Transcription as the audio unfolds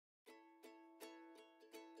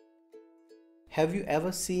Have you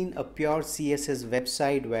ever seen a pure CSS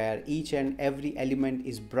website where each and every element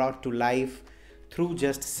is brought to life through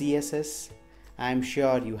just CSS? I'm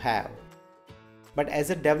sure you have. But as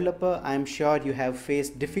a developer, I'm sure you have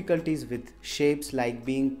faced difficulties with shapes like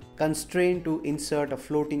being constrained to insert a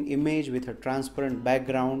floating image with a transparent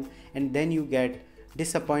background, and then you get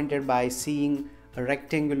disappointed by seeing a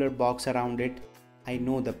rectangular box around it. I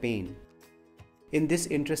know the pain. In this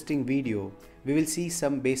interesting video, we will see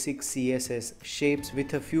some basic CSS shapes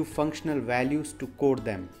with a few functional values to code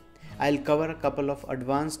them. I'll cover a couple of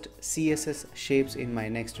advanced CSS shapes in my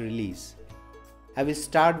next release. I will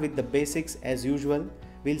start with the basics as usual.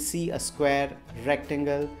 We'll see a square,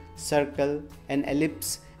 rectangle, circle, an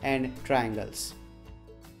ellipse, and triangles.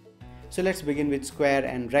 So let's begin with square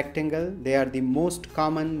and rectangle. They are the most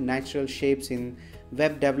common natural shapes in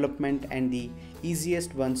web development and the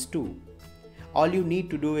easiest ones too. All you need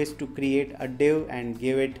to do is to create a div and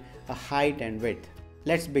give it a height and width.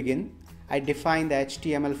 Let's begin. I define the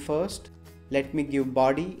HTML first. Let me give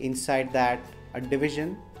body, inside that a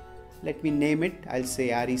division. Let me name it, I'll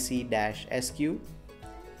say rec-sq.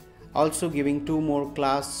 Also giving two more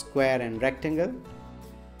class, square and rectangle.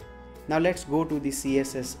 Now let's go to the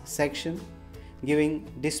CSS section, giving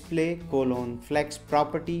display : flex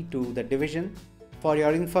property to the division. For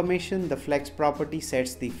your information, the flex property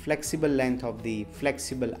sets the flexible length of the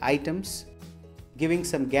flexible items, giving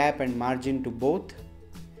some gap and margin to both,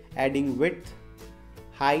 adding width,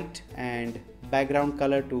 height and background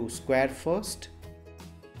color to square first,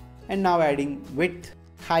 and now adding width,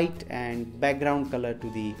 height and background color to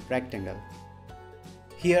the rectangle.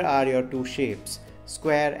 Here are your two shapes,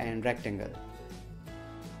 square and rectangle.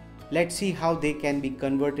 Let's see how they can be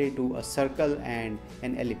converted to a circle and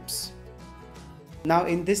an ellipse. Now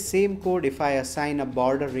in this same code, if I assign a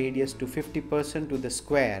border radius to 50% to the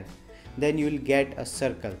square, then you will get a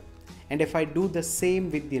circle. And if I do the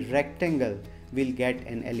same with the rectangle, we'll get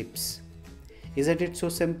an ellipse. Isn't it so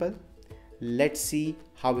simple? Let's see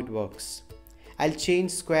how it works. I'll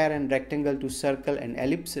change square and rectangle to circle and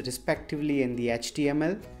ellipse respectively in the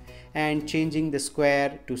HTML, and changing the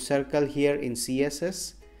square to circle here in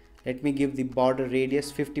CSS. Let me give the border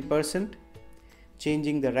radius 50%.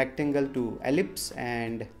 Changing the rectangle to ellipse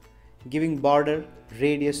and giving border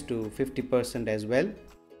radius to 50% as well.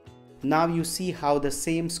 Now you see how the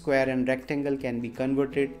same square and rectangle can be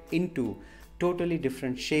converted into totally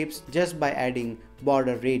different shapes just by adding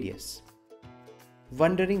border radius.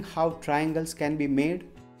 Wondering how triangles can be made?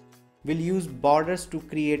 We'll use borders to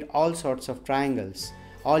create all sorts of triangles.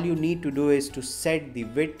 All you need to do is to set the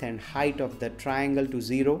width and height of the triangle to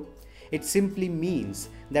 0. It simply means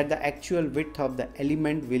that the actual width of the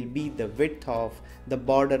element will be the width of the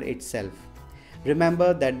border itself.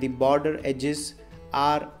 Remember that the border edges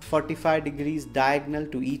are 45 degrees diagonal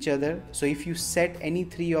to each other. So if you set any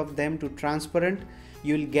three of them to transparent,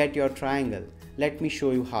 you will get your triangle. Let me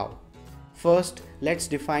show you how. First, let's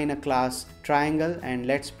define a class triangle and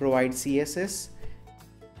let's provide CSS.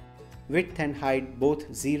 Width and height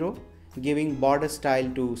both 0. Giving border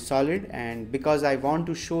style to solid, and because I want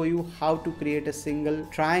to show you how to create a single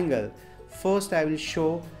triangle, first I will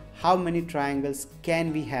show how many triangles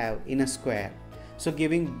can we have in a square. So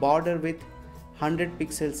giving border width 100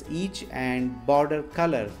 pixels each and border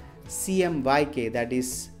color CMYK, that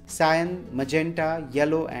is cyan, magenta,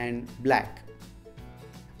 yellow and black.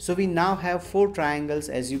 So we now have 4 triangles.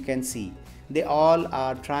 As you can see, they all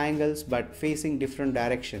are triangles but facing different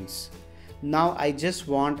directions. Now I just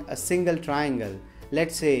want a single triangle.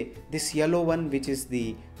 Let's say this yellow one, which is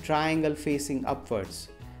the triangle facing upwards.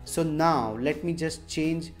 So now let me just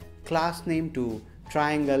change class name to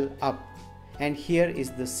triangle up, and here is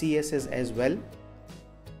the CSS as well.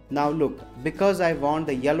 Now look, because I want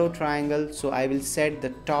the yellow triangle, so I will set the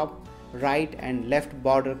top, right and left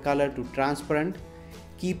border color to transparent,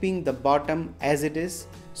 keeping the bottom as it is.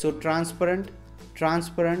 So transparent,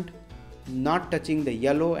 transparent, not touching the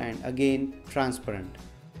yellow, and again transparent.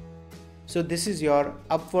 So this is your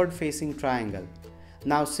upward facing triangle.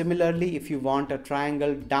 Now similarly, if you want a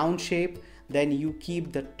triangle down shape, then you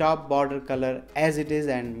keep the top border color as it is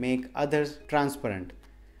and make others transparent.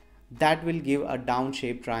 That will give a down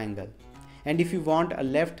shaped triangle. And if you want a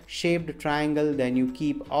left shaped triangle, then you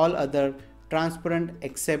keep all other transparent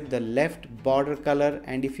except the left border color.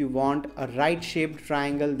 And if you want a right shaped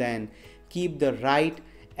triangle, then keep the right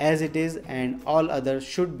as it is and all others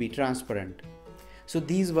should be transparent. So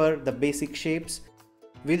these were the basic shapes.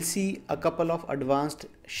 We'll see a couple of advanced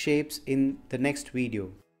shapes in the next video.